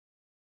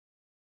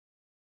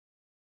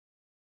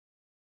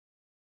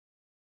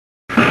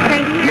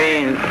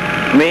Me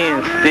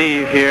and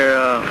Steve here,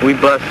 we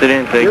busted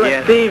into a You gas...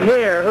 and Steve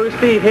here? Who's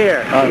Steve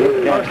here?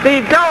 Oh,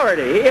 Steve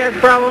Doherty. He has a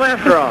problem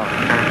after all.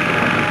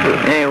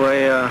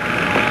 Anyway,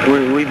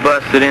 we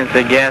busted into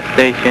a gas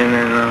station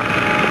and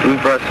we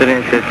busted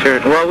into a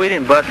church. Well, we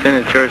didn't bust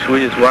into church,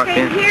 we just walked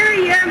in. Hear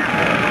you.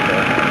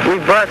 We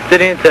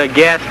busted into a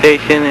gas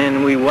station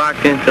and we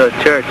walked into a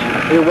church.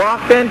 You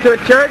walked into a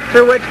church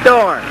through which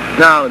door?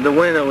 No, the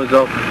window was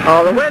open.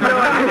 Oh, the window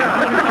was open.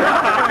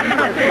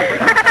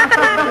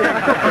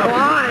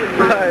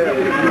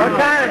 What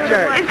kind of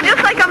church? It's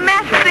just like a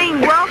mess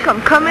scene.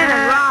 Welcome. Come in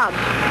and rob.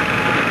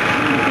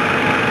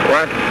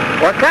 What?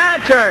 What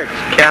kind of church?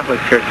 Catholic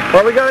church.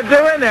 What are we going to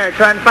do in there?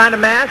 Trying to find a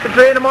mass at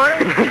 3 in the morning?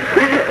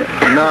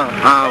 No,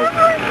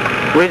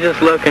 we're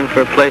just looking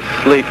for a place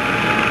to sleep.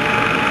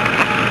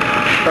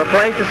 For a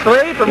place to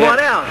sleep? And what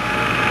else?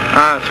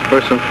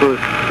 For some food.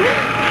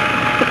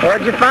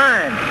 What'd you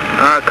find?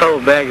 A couple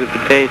bags of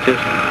potatoes.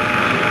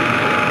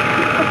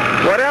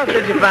 What else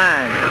did you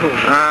find?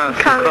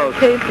 Some Coke.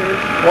 Papers.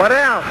 What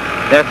else?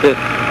 That's it.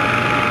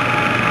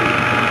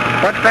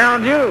 What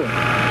found you?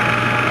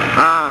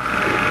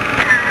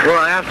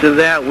 Well, after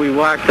that, we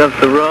walked up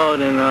the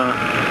road and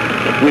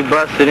we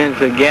busted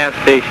into a gas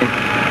station.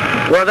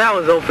 Well, that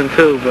was open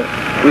too, but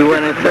we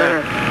went into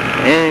there.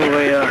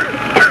 Anyway,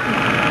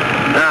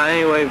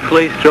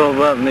 police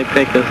drove up and they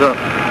picked us up.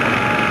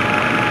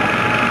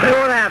 Hey,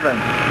 what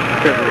happened?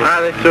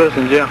 They threw us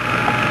in jail.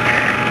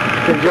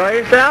 Enjoy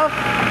yourself?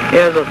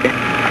 Yeah, it's okay.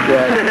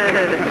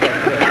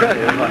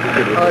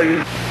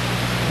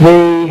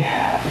 The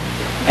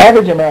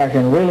average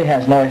American really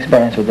has no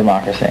experience with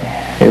democracy.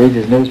 He reads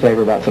his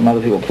newspaper about some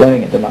other people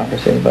playing at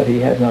democracy, but he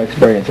has no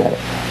experience at it.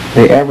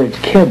 The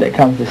average kid that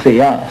comes to see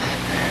us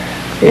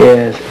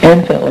is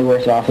infinitely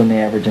worse off than the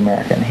average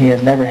American. He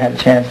has never had a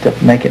chance to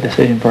make a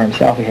decision for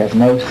himself. He has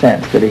no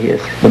sense that he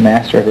is the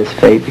master of his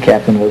fate, the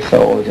captain of his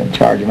soul, is in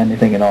charge of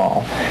anything at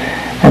all.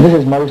 And this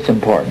is most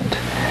important.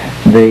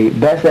 The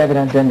best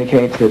evidence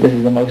indicates that this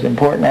is the most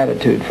important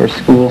attitude for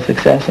school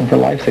success and for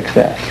life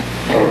success.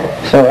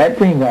 So at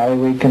Green Valley,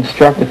 we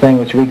construct a thing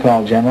which we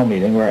call general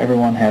meeting, where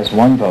everyone has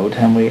one vote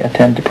and we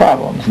attend to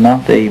problems.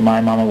 Not the my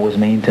mama was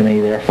mean to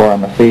me, therefore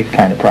I'm a thief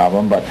kind of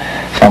problem, but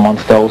someone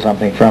stole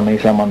something from me,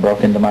 someone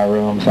broke into my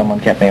room, someone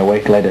kept me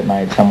awake late at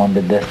night, someone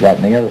did this, that,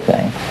 and the other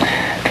thing.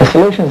 The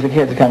solutions the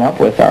kids come up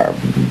with are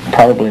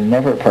probably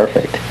never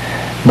perfect.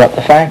 But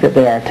the fact that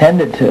they are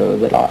attended to,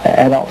 that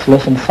adults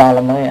listen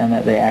solemnly, and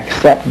that they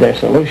accept their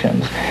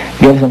solutions,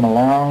 gives them a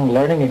long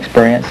learning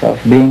experience of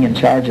being in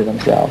charge of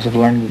themselves, of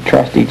learning to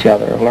trust each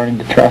other, of learning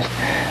to trust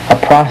a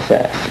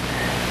process.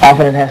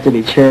 Often it has to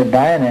be chaired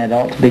by an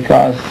adult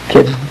because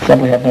kids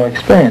simply have no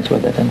experience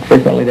with it, and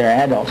frequently there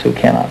are adults who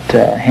cannot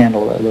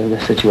handle the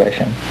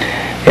situation.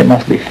 It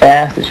must be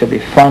fast, it should be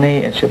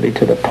funny, it should be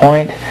to the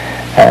point,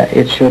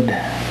 it should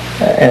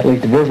at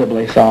least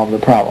visibly solve the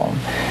problem.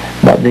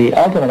 But the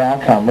ultimate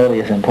outcome really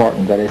is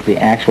important, that is the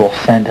actual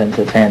sentence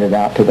that's handed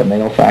out to the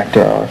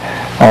malefactor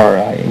or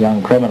a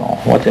young criminal.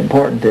 What's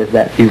important is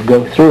that you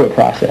go through a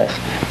process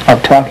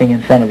of talking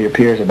in front of your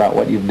peers about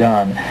what you've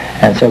done,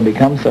 and so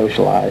become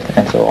socialized,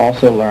 and so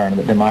also learn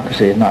that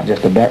democracy is not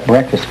just a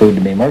breakfast food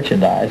to be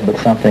merchandised, but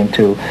something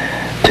to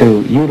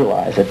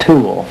utilize, a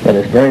tool that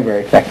is very,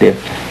 very effective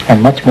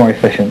and much more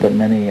efficient than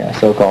many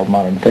so-called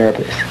modern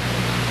therapies.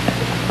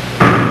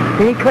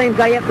 He claims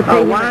I have to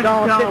pay him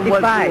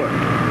 $1.55.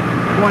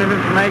 Point of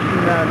information,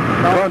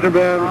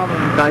 Contraband.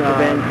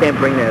 Contraband, can't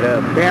bring that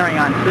up. Bearing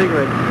on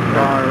cigarettes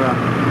are,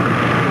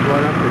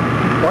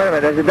 wait a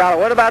minute, there's a dollar.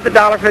 What about the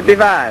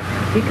 $1.55?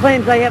 He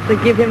claims I have to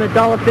give him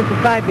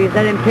 $1.55 because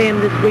I didn't pay him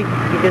this week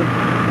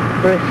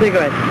for a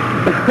cigarette.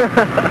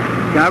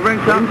 Can I bring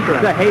some?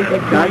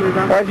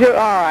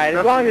 All right,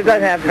 as long as it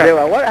doesn't have to do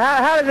it.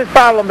 How does this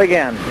problem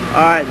begin?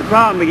 All right, the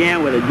problem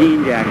began with a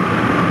jean jacket.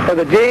 With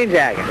a jean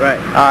jacket? Right.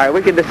 All right,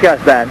 we can discuss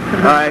that.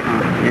 All right,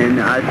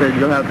 and I said,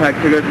 you'll have a pack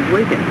of cigarettes this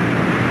weekend.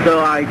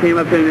 So I came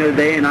up to him the other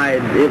day, and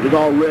it was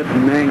all ripped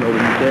and mangled,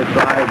 and he said, so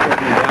I took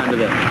him down to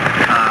the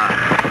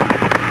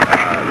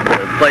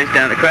place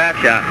down at the craft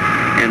shop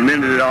and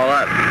mended it all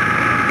up.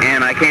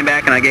 And I came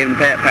back and I gave him a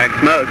pack of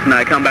smokes, and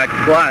I come back to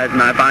supplies,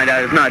 and I find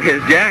out it's not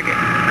his jacket.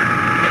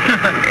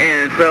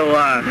 And so,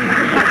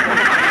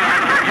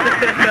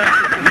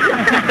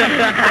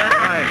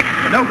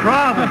 No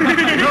problem.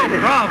 No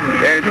problem.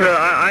 And so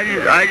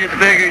I just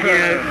figured,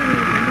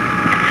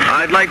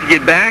 I'd like to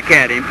get back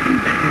at him,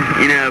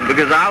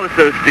 because I was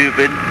so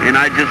stupid, and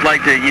I'd just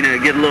like to,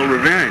 get a little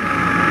revenge.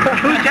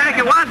 Whose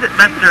jacket was it,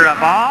 Mr.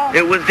 Ball?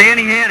 It was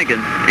Danny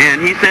Hannigan's, and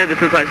he said that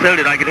since I sewed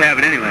it, I could have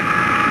it anyway.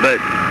 But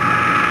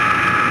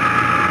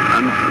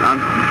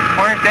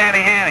Where's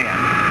Danny Hannigan?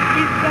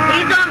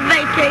 He's on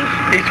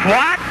vacation. He's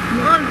what?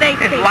 On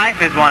vacation. His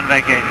life is one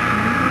vacation.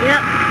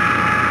 Yep.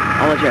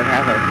 I'll let you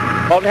have it.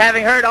 Well,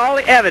 having heard all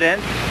the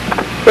evidence,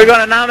 we're going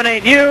to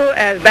nominate you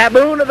as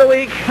Baboon of the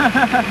Week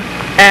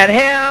and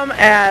him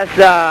as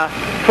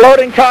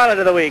Floating Toilet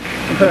of the Week.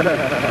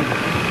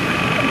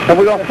 And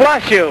we're going to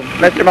flush you,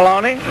 Mr.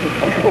 Maloney.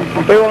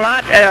 We will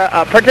not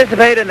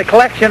participate in the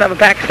collection of a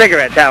pack of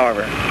cigarettes,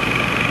 however.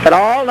 that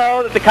all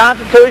know that the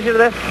Constitution of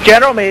this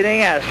general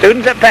meeting, as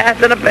students have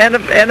passed in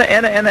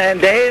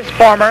days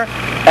former,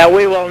 that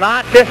we will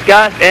not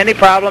discuss any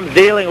problems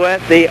dealing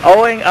with the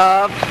owing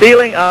of,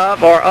 stealing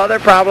of, or other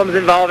problems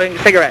involving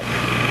cigarettes.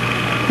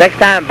 Next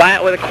time, buy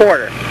it with a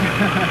quarter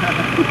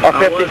or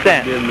 50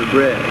 cents.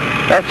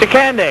 Mr.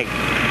 Kendig.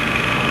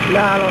 No,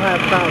 I don't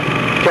have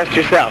time. Just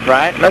yourself,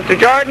 right? Mr.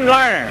 Jordan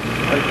Lerner.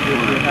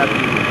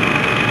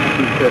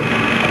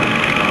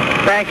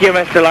 Thank you,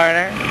 Mr.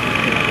 Lerner.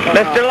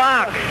 Mr.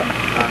 Locke.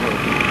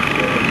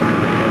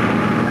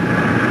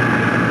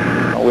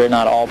 We're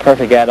not all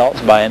perfect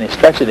adults by any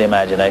stretch of the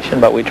imagination,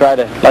 but we try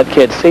to let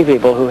kids see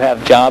people who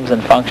have jobs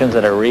and functions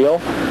that are real,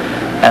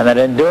 and that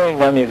in doing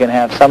them you can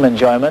have some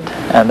enjoyment,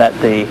 and that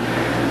the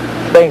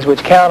things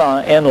which count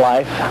on in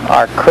life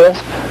are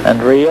crisp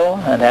and real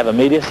and have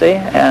immediacy,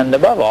 and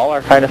above all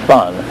are kind of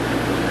fun.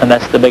 And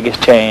that's the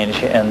biggest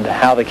change in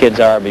how the kids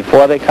are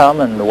before they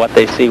come, and what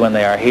they see when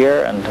they are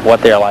here, and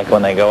what they're like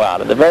when they go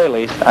out. At the very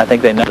least, I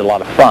think they need a lot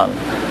of fun.